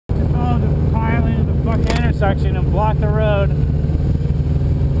intersection and block the road.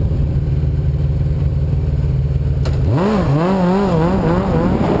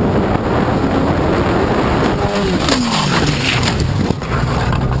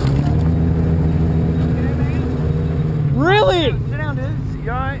 Really? Sit down, dude.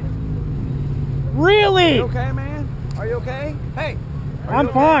 You alright? Really? You okay, man? Are you okay? Hey. I'm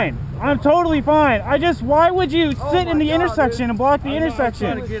fine. I'm totally fine. Why would you sit in the intersection and block the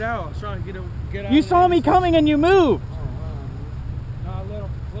intersection? I was trying to get out. I was trying to get out. You saw me coming and you moved. Oh, wow. No, I let him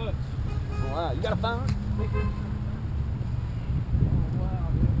clutch. Oh, wow. You got a phone?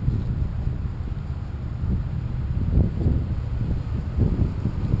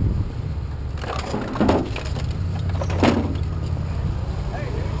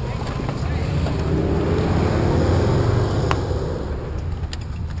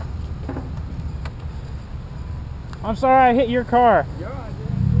 I'm sorry I hit your car.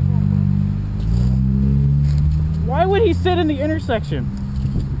 Why would he sit in the intersection?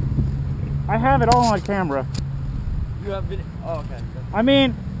 I have it all on camera. You have video? Oh, okay. I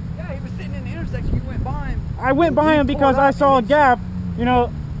mean... Yeah, he was sitting in the intersection. You went by him. I went by him because I saw a gap. You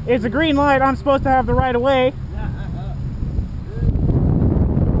know, it's a green light. I'm supposed to have the right of way.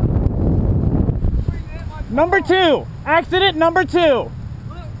 Number 2. Accident number 2. Look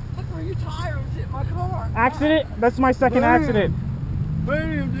where your tire was hitting my car. Accident? That's my second accident.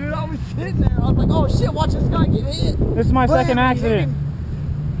 Boom, dude. I was sitting there. I was like, oh shit, watch this guy get hit. This is my second accident.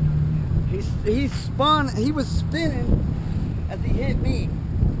 He spun, he was spinning as he hit me.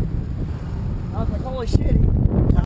 I was like, holy shit.